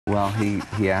Well,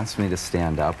 he asked me to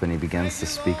stand up, and he begins to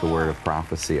speak a word of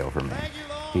prophecy over me.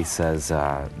 He says,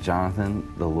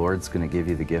 Jonathan, the Lord's going to give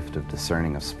you the gift of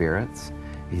discerning of spirits.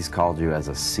 He's called you as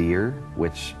a seer,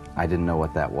 which I didn't know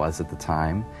what that was at the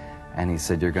time. And he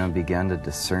said, you're going to begin to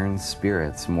discern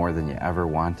spirits more than you ever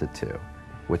wanted to,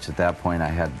 which at that point I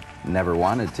had never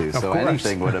wanted to, so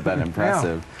anything would have been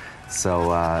impressive. Yeah.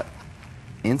 So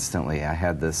instantly I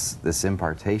had this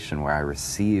impartation where I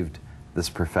received this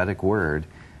prophetic word,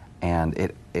 and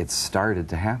it started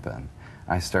to happen.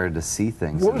 I started to see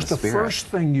things. What was the first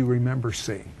thing you remember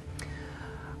seeing?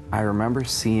 I remember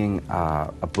seeing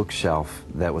a bookshelf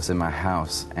that was in my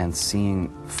house and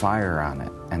seeing fire on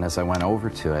it. And as I went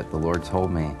over to it, the Lord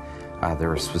told me there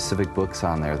were specific books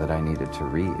on there that I needed to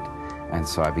read. And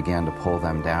so I began to pull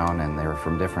them down, and they were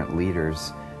from different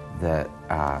leaders that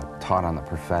taught on the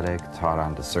prophetic, taught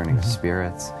on discerning of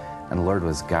spirits. And the Lord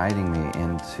was guiding me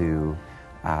into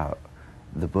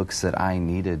the books that I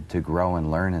needed to grow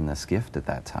and learn in this gift at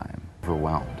that time.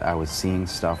 Overwhelmed. I was seeing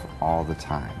stuff all the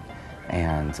time.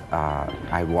 And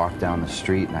I'd walk down the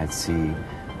street and I'd see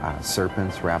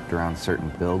serpents wrapped around certain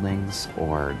buildings,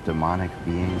 or demonic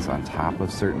beings on top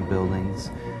of certain buildings.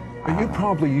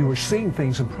 You were seeing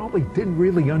things and probably didn't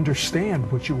really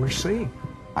understand what you were seeing.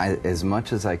 As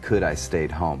much as I could, I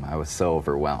stayed home. I was so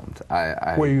overwhelmed.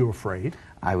 Were you afraid?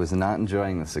 I was not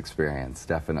enjoying this experience,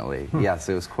 definitely. Yes,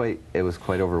 it was quite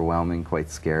overwhelming, quite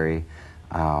scary.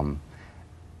 And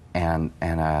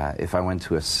if I went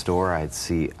to a store, I'd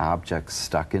see objects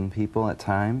stuck in people at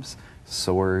times,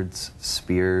 swords,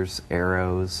 spears,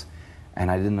 arrows,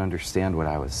 and I didn't understand what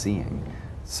I was seeing.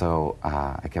 So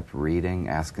I kept reading,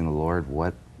 asking the Lord,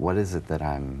 what is it that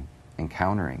I'm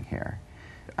encountering here?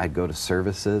 I'd go to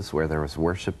services where there was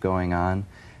worship going on,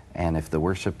 and if the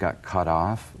worship got cut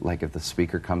off, like if the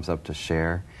speaker comes up to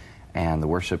share and the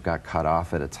worship got cut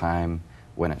off at a time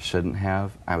when it shouldn't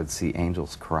have, I would see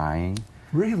angels crying.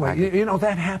 Really? You know,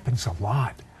 that happens a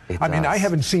lot. I mean, I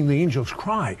haven't seen the angels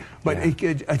cry, but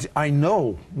I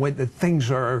know when the things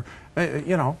are,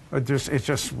 you know, it's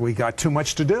just we got too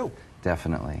much to do.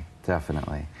 Definitely,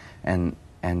 definitely. And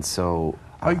so...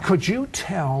 could you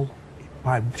tell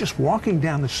by just walking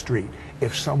down the street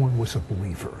if someone was a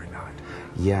believer or not?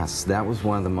 Yes, that was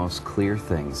one of the most clear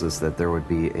things, is that there would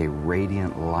be a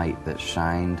radiant light that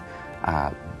shined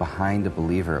behind a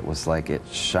believer. It was like it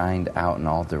shined out in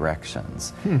all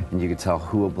directions. And you could tell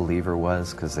who a believer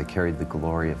was because they carried the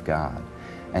glory of God.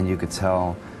 And you could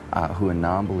tell who a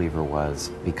non-believer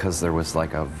was because there was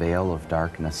like a veil of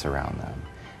darkness around them.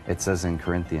 It says in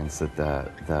Corinthians that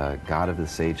the God of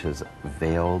this age has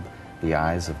veiled the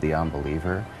eyes of the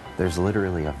unbeliever. There's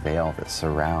literally a veil that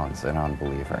surrounds an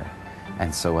unbeliever.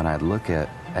 And so when I'd look at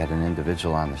an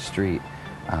individual on the street,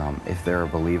 if they're a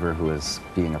believer who is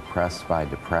being oppressed by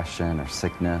depression or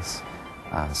sickness,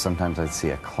 sometimes I'd see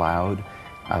a cloud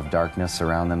of darkness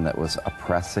around them that was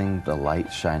oppressing the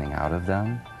light shining out of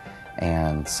them.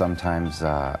 And sometimes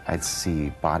I'd see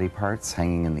body parts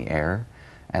hanging in the air,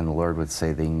 and the Lord would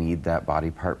say they need that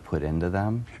body part put into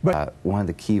them. But one of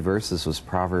the key verses was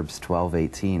Proverbs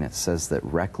 12:18. It says that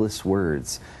reckless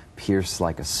words pierce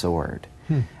like a sword.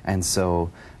 And so,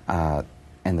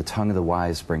 and the tongue of the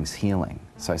wise brings healing.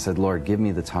 So I said, Lord, give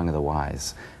me the tongue of the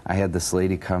wise. I had this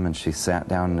lady come, and she sat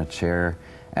down in a chair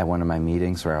at one of my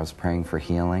meetings where I was praying for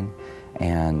healing,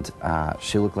 and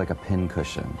she looked like a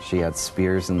pincushion. She had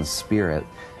spears in the spirit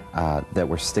that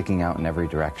were sticking out in every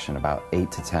direction, about 8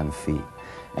 to 10 feet.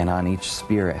 And on each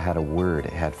spear it had a word.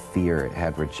 It had fear, it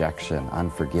had rejection,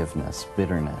 unforgiveness,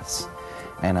 bitterness.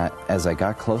 And as I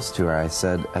got close to her, I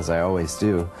said, as I always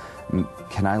do,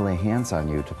 can I lay hands on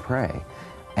you to pray?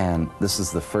 And this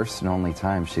is the first and only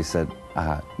time she said,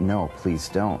 no, please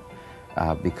don't,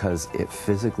 because it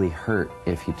physically hurt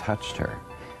if you touched her.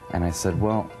 And I said,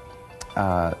 well,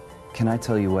 can I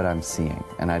tell you what I'm seeing?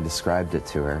 And I described it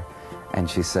to her. And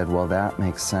she said, well, that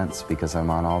makes sense because I'm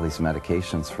on all these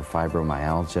medications for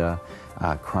fibromyalgia,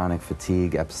 chronic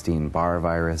fatigue, Epstein-Barr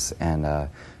virus, and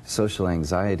social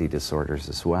anxiety disorders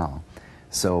as well.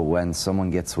 So when someone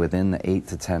gets within the 8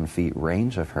 to 10 feet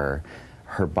range of her,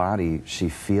 her body, she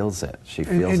feels it. She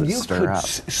feels it stir up.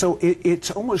 So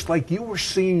it's almost like you were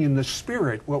seeing in the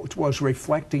spirit what was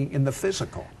reflecting in the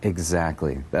physical.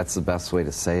 Exactly. That's the best way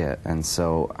to say it. And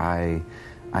so I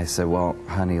said, well,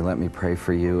 honey, let me pray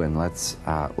for you, and let's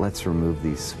remove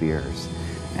these spears.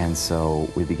 And so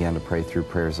we began to pray through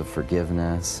prayers of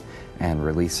forgiveness and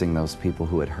releasing those people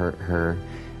who had hurt her.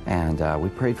 And we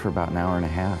prayed for about an hour and a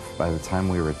half. By the time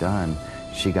we were done,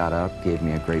 she got up, gave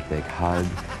me a great big hug,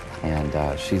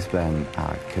 And she's been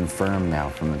confirmed now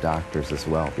from the doctors as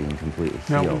well, being completely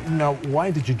healed. Now,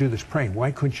 why did you do this praying?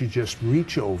 Why couldn't you just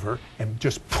reach over and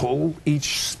just pull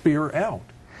each spear out?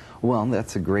 Well,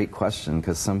 that's a great question,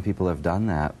 because some people have done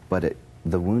that, but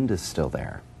the wound is still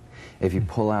there. If you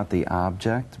pull out the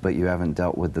object, but you haven't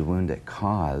dealt with the wound it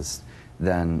caused,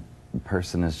 then the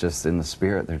person is just in the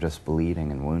spirit, they're just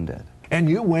bleeding and wounded. And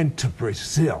you went to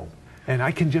Brazil, and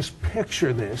I can just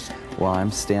picture this. Well,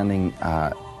 I'm standing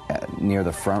near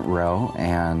the front row,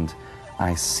 and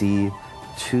I see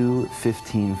two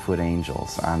 15-foot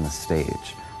angels on the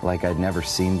stage, like I'd never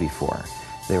seen before.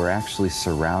 They were actually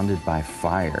surrounded by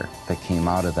fire that came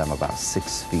out of them about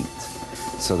 6 feet.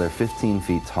 So they're 15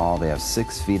 feet tall, they have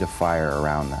 6 feet of fire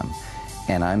around them.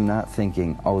 And I'm not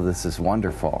thinking, oh, this is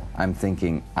wonderful. I'm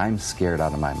thinking, I'm scared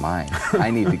out of my mind. I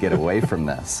need to get away from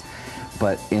this.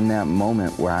 But in that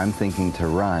moment where I'm thinking to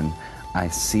run, I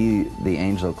see the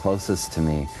angel closest to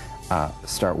me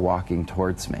start walking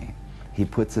towards me. He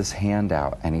puts his hand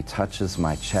out and he touches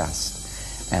my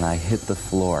chest, and I hit the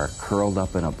floor, curled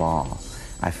up in a ball.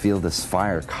 I feel this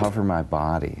fire cover my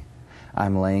body.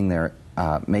 I'm laying there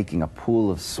making a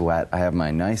pool of sweat. I have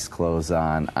my nice clothes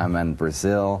on. I'm in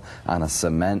Brazil on a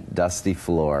cement dusty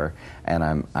floor,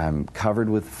 and I'm covered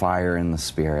with fire in the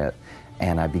spirit,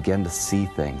 and I begin to see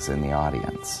things in the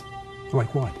audience.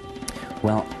 Like what?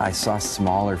 Well, I saw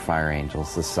smaller fire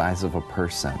angels the size of a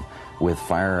person with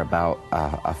fire about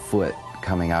a foot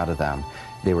coming out of them.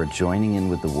 They were joining in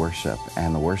with the worship,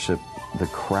 and the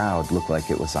crowd looked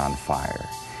like it was on fire.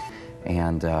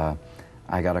 And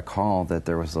I got a call that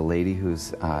there was a lady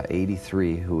who's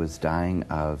 83 who was dying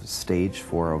of stage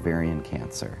 4 ovarian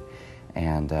cancer.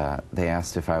 And they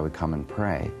asked if I would come and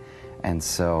pray. And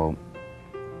so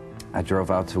I drove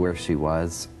out to where she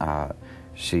was.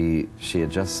 She had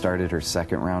just started her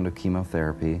second round of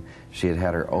chemotherapy. She had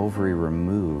had her ovary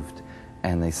removed,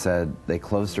 and they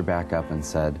closed her back up and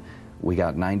said, we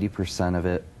got 90% of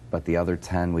it, but the other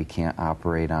 10 we can't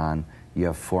operate on. You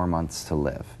have 4 months to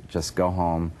live. Just go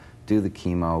home, do the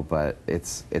chemo, but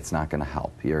it's not going to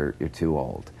help. You're too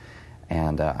old.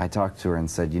 And I talked to her and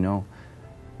said, you know,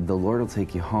 the Lord will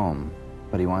take you home,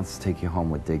 but he wants to take you home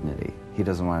with dignity. He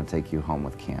doesn't want to take you home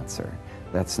with cancer.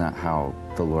 That's not how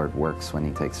the Lord works when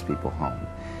he takes people home.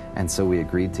 And so we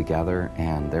agreed together,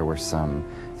 and there were some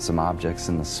objects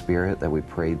in the spirit that we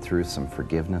prayed through, some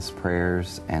forgiveness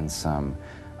prayers and some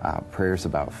prayers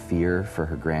about fear for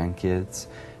her grandkids.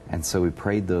 And so we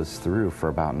prayed those through for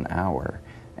about an hour.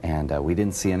 And we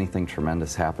didn't see anything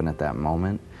tremendous happen at that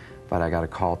moment, but I got a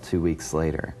call 2 weeks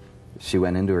later. She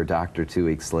went into her doctor 2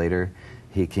 weeks later.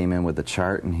 He came in with a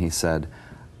chart and he said,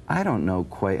 I don't know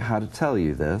quite how to tell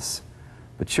you this,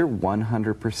 but you're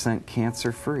 100%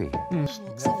 cancer-free.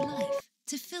 Hawks of life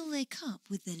to fill their cup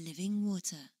with the living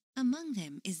water. Among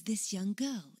them is this young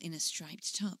girl in a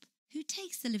striped top who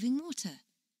takes the living water,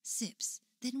 sips,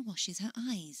 then washes her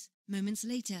eyes. Moments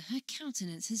later, her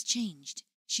countenance has changed.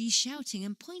 She's shouting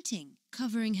and pointing,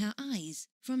 covering her eyes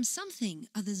from something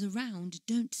others around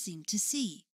don't seem to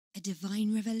see. A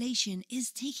divine revelation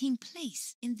is taking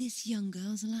place in this young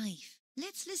girl's life.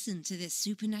 Let's listen to this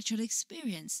supernatural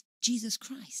experience Jesus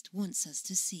Christ wants us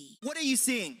to see. What are you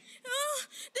seeing?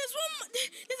 There's a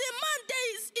man there,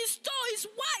 his store is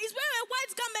white, he's wearing a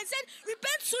white garment, said,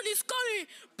 repent soon, he's coming.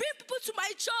 Bring people to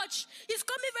my church. He's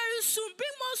coming very soon.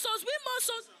 Bring more souls, bring more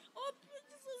souls. Oh,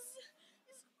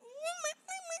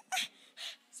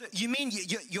 So you mean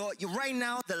you're right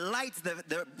now, the light,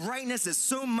 the brightness is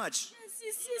so much.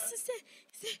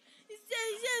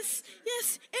 Yes,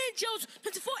 angels,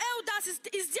 24 elders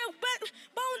is there,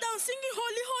 bound down, singing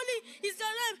holy, holy is the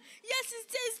Lamb. Yes,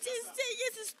 it's there,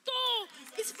 yes, it's tall.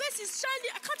 His face is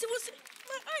shining, I can't even see.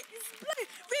 My eye is blind.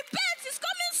 Repent, he's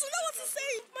coming soon, know what he's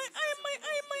saying. My eye.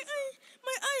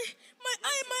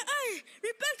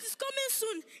 Repent is coming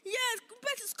soon. Yes,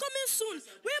 repent is coming soon.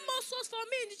 Win more souls for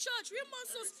me in the church, win more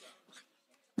souls.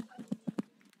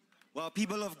 Well,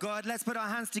 people of God, let's put our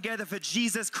hands together for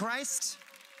Jesus Christ.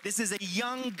 This is a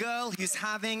young girl who's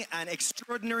having an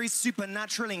extraordinary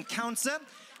supernatural encounter.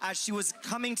 As she was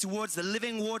coming towards the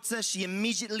living water, she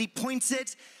immediately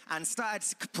pointed and started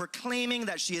proclaiming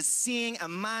that she is seeing a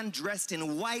man dressed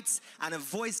in white and a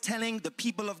voice telling the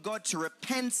people of God to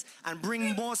repent and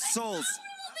bring more souls.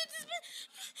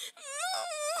 No!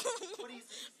 The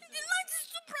light is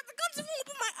too bright. I can't even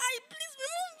open my eye. Please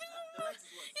remove it.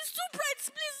 It's too bright.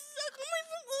 Please.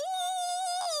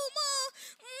 Oh, ma.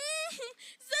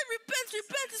 Say repent.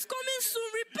 It's coming soon.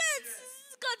 Repent.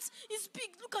 God is big.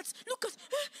 Look at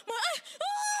my eye.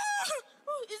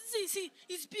 Oh! see,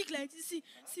 he's big like this. See,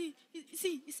 he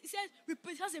said,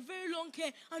 he has a very long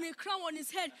hair and a crown on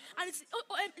his head, and it's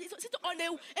sitting on a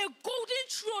golden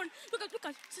throne. Look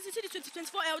at, see the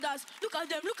 24 elders. Look at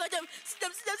them. See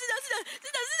them. See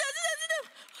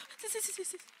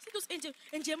those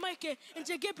angel Michael,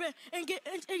 angel Gabriel,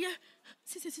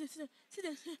 see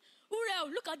them. Uriel,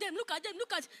 look at them.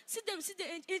 See the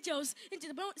angels. He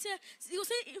will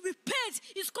say, repent.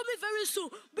 It's coming very soon.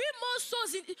 Bring more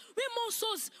souls.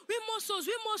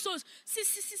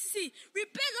 See.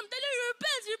 Repent. I'm telling you,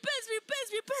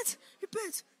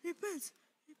 repent.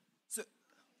 So,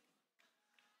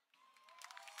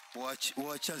 watch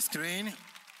your screen.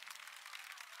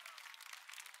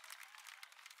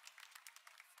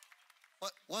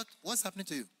 What's happening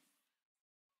to you?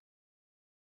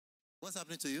 What's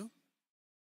happening to you?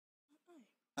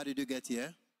 How did you get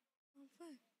here? I'm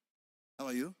fine. How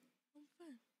are you? I'm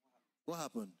fine. What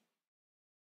happened?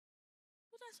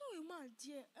 But I saw a man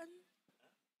there, and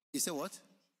You said what?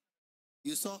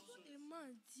 You saw? I saw a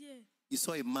man there. You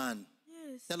saw a man.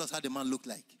 Yes. Tell us how the man looked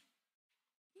like.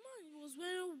 Man, he was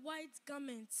wearing white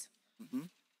garments,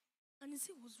 and his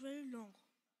hair was very long,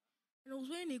 and he was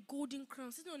wearing a golden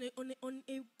crown, sitting on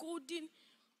a golden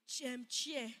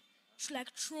chair,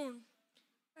 like throne.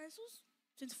 And I saw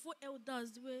 24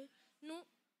 elders. They were,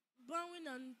 bowing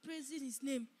and praising his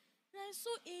name. And I saw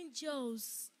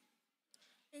angels.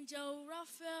 Angel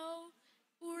Raphael,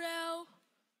 Uriel,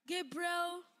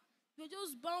 Gabriel. They were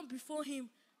just bowing before him.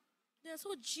 Then I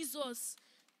saw Jesus.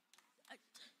 I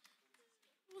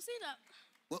was saying that.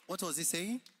 What was he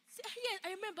saying? Yeah,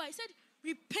 I remember. He said,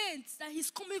 repent, that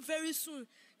he's coming very soon.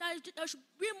 That I should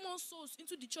bring more souls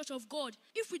into the church of God.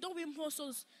 If we don't win more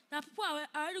souls, that people are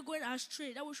already going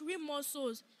astray, that we should win more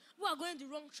souls. People are going the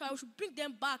wrong track, we should bring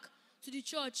them back to the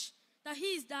church. That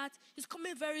he's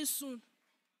coming very soon.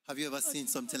 Have you ever seen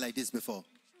something like this before?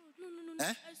 No.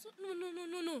 Eh?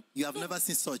 No. You have never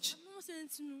seen such? I've never seen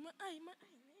anything. My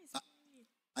eye.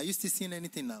 Are you still seeing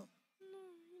anything now?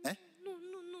 No. Eh? No.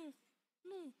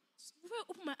 Before I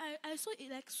opened my eye, I saw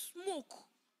it like smoke.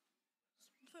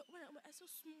 When I saw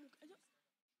smoke,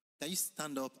 Can you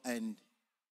stand up and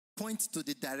point to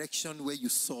the direction where you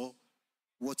saw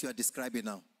what you are describing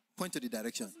now? Point to the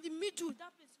direction. in the middle,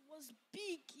 that place was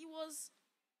big. It was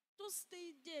just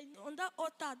stay there on that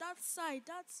altar, that side.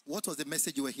 What was the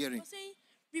message you were hearing? I was saying,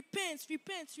 repent.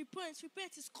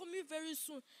 It's coming very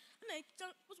soon. And I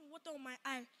put water on my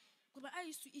eye because my eye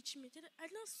used to itch me. I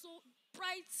now saw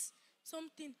bright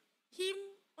something. Him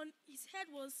on his head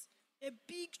was a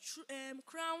big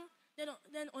crown. Then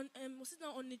was sitting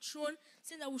on the throne,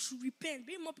 saying that we should repent,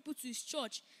 bring more people to his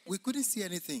church. We couldn't see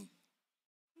anything.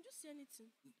 Did you see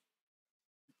anything?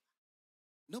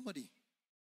 Nobody.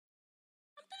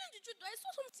 I'm telling the truth. I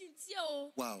saw something here.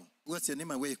 Oh. Wow. What's your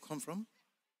name and where you come from?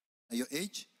 And your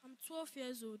age? I'm 12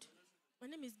 years old. My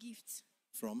name is Gift.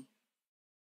 From?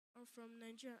 I'm from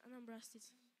Nigeria, Anambra State.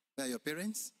 Where are your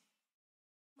parents?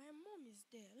 My mom is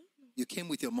there. You came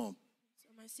with your mom.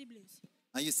 So my siblings.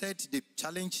 And you said the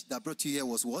challenge that brought you here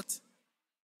was what?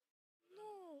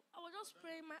 No, I was just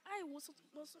praying. My eye was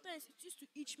sometimes it used to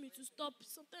itch me to stop.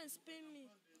 Sometimes pain me.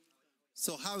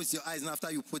 So how is your eyes now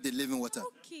after you put the living water?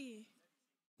 Okay.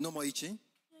 No more itching?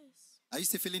 Yes. Are you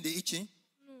still feeling the itching?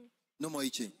 No. No more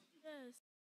itching? Yes.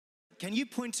 Can you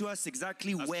point to us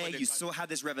exactly where you had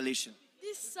this revelation?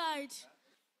 This side,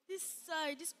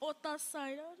 this altar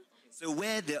side. So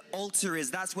where the altar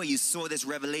is, that's where you saw this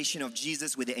revelation of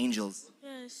Jesus with the angels.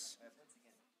 Yes.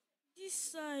 This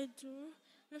side, and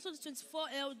I saw the 24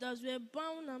 elders were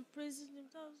bound and praising him.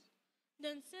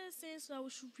 Then saying so I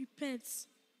should repent.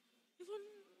 Even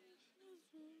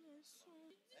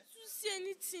did you see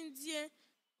anything there?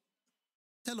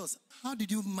 Tell us, how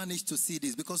did you manage to see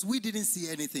this? Because we didn't see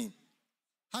anything.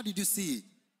 How did you see it?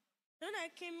 When I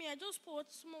came here, I just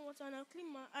poured small water and I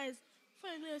cleaned my eyes.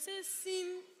 Finally, I said,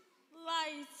 "Sin,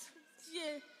 light,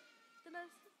 yeah." Then I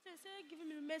said, giving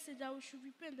me the message that we should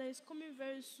repent, that it's coming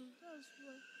very soon. That's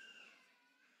why.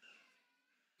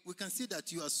 We can see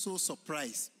that you are so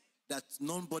surprised that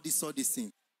nobody saw this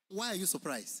thing. Why are you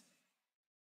surprised?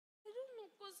 I don't know,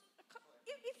 because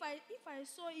if I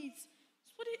saw it,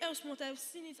 somebody else might have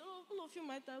seen it. All of you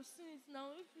might have seen it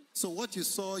now. So what you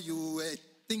saw, you were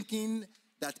thinking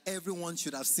that everyone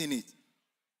should have seen it,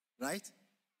 right?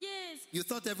 Yes. You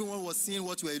thought everyone was seeing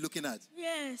what you were looking at.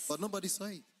 Yes. But nobody saw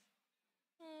it.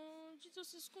 Oh,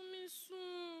 Jesus is coming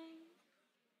soon.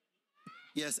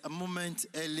 Yes, a moment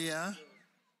earlier,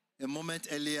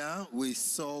 we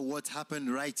saw what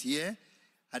happened right here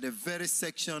at the very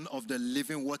section of the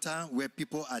living water where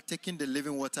people are taking the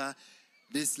living water.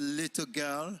 This little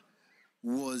girl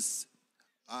was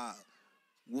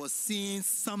was seeing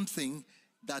something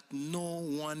that no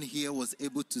one here was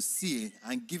able to see,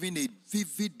 and giving a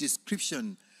vivid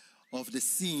description of the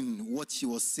scene, what she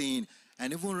was saying.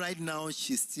 And even right now,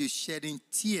 she's still shedding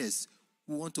tears.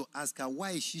 We want to ask her,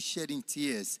 why is she shedding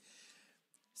tears?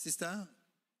 Sister,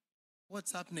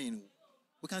 what's happening?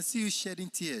 We can see you shedding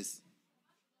tears.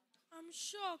 I'm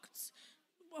shocked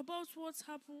about what's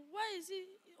happened. Why is it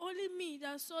only me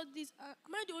that saw this?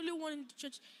 Am I the only one in the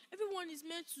church? Everyone is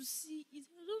meant to see it.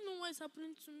 I don't know what's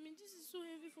happening to me. This is so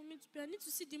heavy for me to bear. I need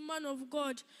to see the man of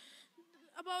God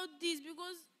about this,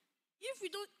 because if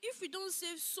we don't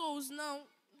save souls now,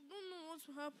 I don't know what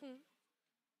will happen.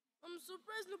 I'm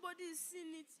surprised nobody is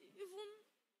seeing it. Even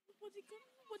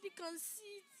nobody can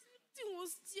see it. It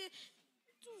was there.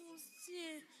 It was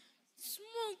there.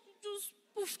 Smoke just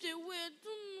puffed away. I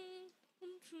don't know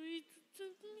to it.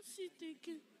 I don't see it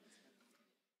again.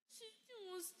 It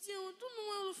was there. I don't know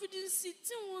why we didn't see it.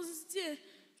 It was there.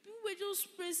 People were just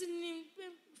praising him.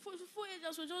 Four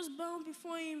elders were just bound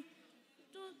before him.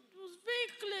 It was very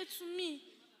clear to me.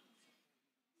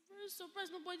 Very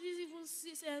surprised nobody even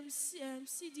sees it. I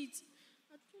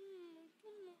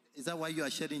don't know. Is that why you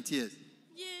are shedding tears?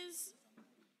 Yes.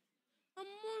 I'm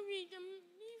worried.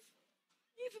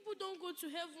 If people don't go to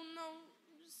heaven now,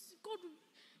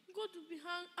 God will be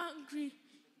angry.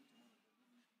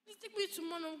 Please take me to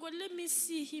man of God. Let me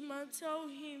see him and tell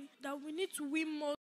him that we need to win more